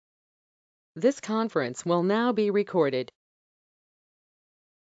This conference will now be recorded.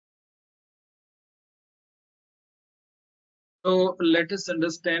 So let us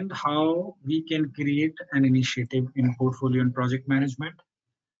understand how we can create an initiative in portfolio and project management.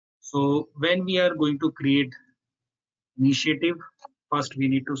 So when we are going to create initiative, first we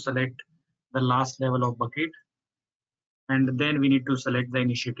need to select the last level of bucket, and then we need to select the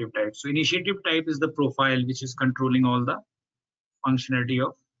initiative type. So initiative type is the profile which is controlling all the functionality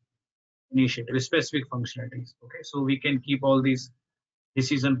of initiative, specific functionalities. Okay, so we can keep all these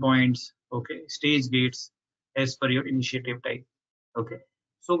decision points, okay, stage gates as per your initiative type. Okay,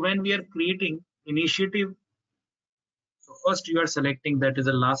 so when we are creating initiative, so first you are selecting that is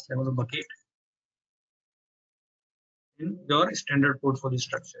the last level of bucket in your standard portfolio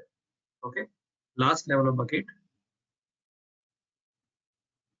structure. Okay, last level of bucket,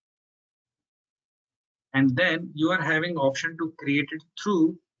 and then you are having option to create it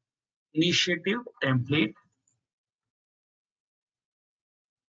through initiative template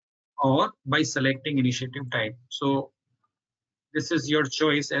or by selecting initiative type. So this is your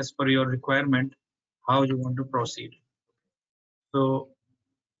choice as per your requirement how you want to proceed. So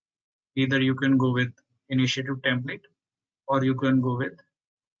either you can go with initiative template or you can go with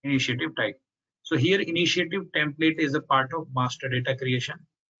initiative type. So here initiative template is a part of master data creation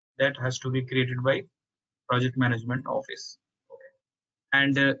that has to be created by project management office. Okay.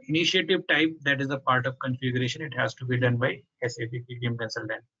 And initiative type, that is a part of configuration. It has to be done by SAP PPM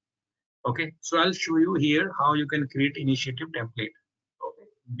consultant. Okay, so I'll show you here how you can create initiative template. Okay,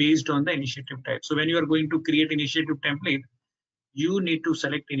 based on the initiative type. So when you are going to create initiative template, you need to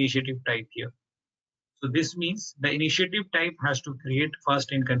select initiative type here. So this means the initiative type has to create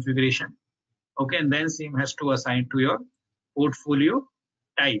first in configuration. Okay, and then same has to assign to your portfolio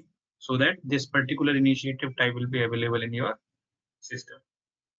type so that this particular initiative type will be available in your system.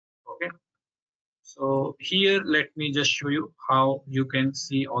 Okay, so here let me just show you how you can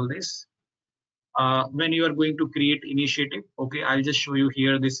see all this. When you are going to create initiative, okay, I'll just show you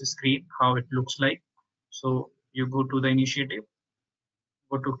here this screen how it looks like. So you go to the initiative,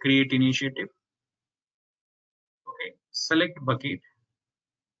 go to create initiative, okay, select bucket.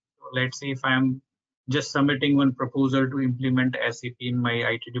 So let's say if I'm just submitting one proposal to implement SAP in my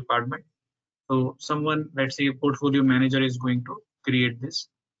IT department. So someone, let's say a portfolio manager is going to create this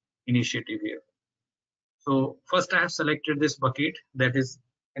initiative here. So first I have selected this bucket that is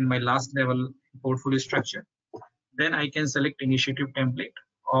in my last level portfolio structure. Then I can select initiative template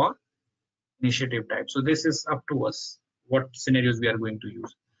or initiative type. So this is up to us what scenarios we are going to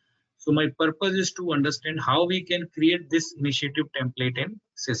use. So my purpose is to understand how we can create this initiative template in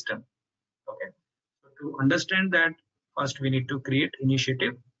system. Okay. So to understand that, first we need to create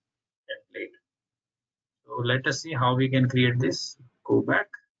initiative template. So let us see how we can create this. Go back.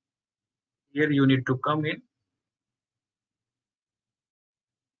 Here you need to come in.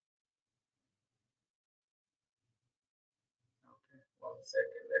 Okay, 1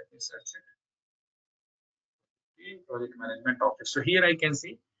 second. Let me search it. The project management office. So here I can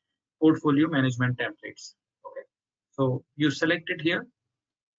see portfolio management templates. Okay. So you select it here.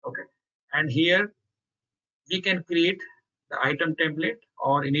 Okay. And here we can create the item template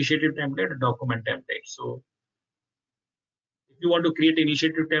or initiative template or document template. So if you want to create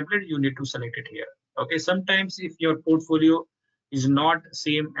initiative template, you need to select it here. Okay. Sometimes if your portfolio is not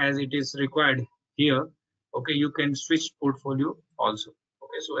same as it is required here, okay, you can switch portfolio also.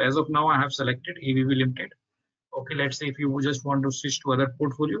 Okay. So as of now, I have selected ABB Limited. Okay. Let's say if you just want to switch to other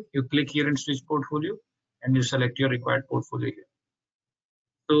portfolio, you click here and switch portfolio and you select your required portfolio here.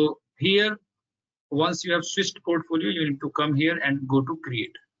 So here, once you have switched portfolio, you need to come here and go to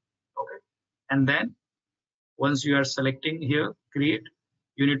create. Okay, and then once you are selecting here create,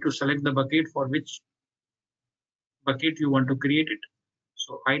 you need to select the bucket for which bucket you want to create it.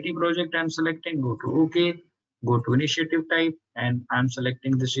 So IT project I'm selecting, go to OK, go to initiative type, and I'm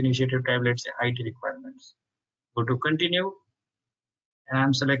selecting this initiative type, let's say IT requirements. Go to continue, and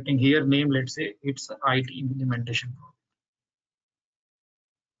I'm selecting here name, let's say it's IT implementation project.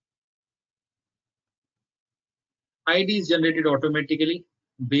 ID is generated automatically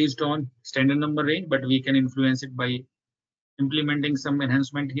based on standard number range, but we can influence it by implementing some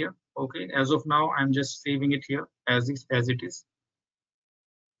enhancement here. Okay, as of now, I'm just saving it here as it is.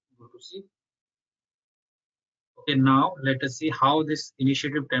 Go to see. Okay, now let us see how this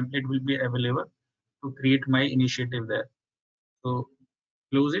initiative template will be available to create my initiative there. So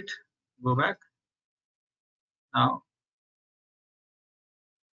close it, go back. Now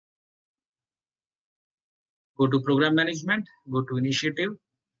go to program management, go to initiative,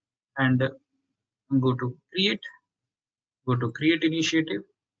 and go to create initiative.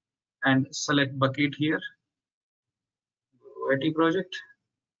 and select bucket here, IT project,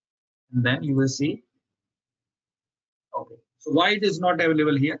 and then you will see. Okay, so why it is not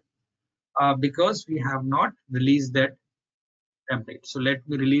available here? Because we have not released that template. So let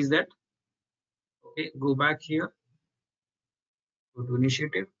me release that. Okay, go back here, go to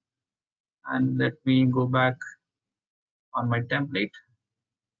initiative, and let me go back on my template.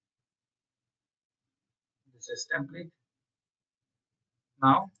 This is template.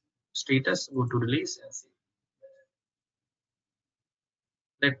 Now status, go to release and see.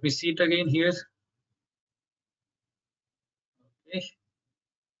 Let me see it again here. Okay,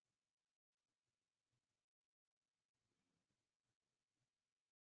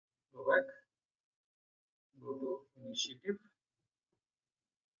 go back, go to initiative,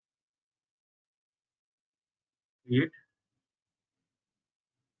 create.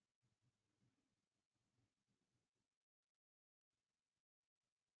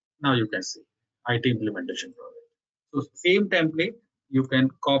 Now you can see IT implementation project. So same template you can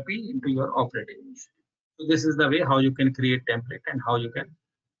copy into your operating initiative. So this is the way how you can create template and how you can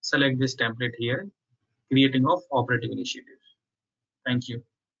select this template here, creating of operating initiatives. Thank you.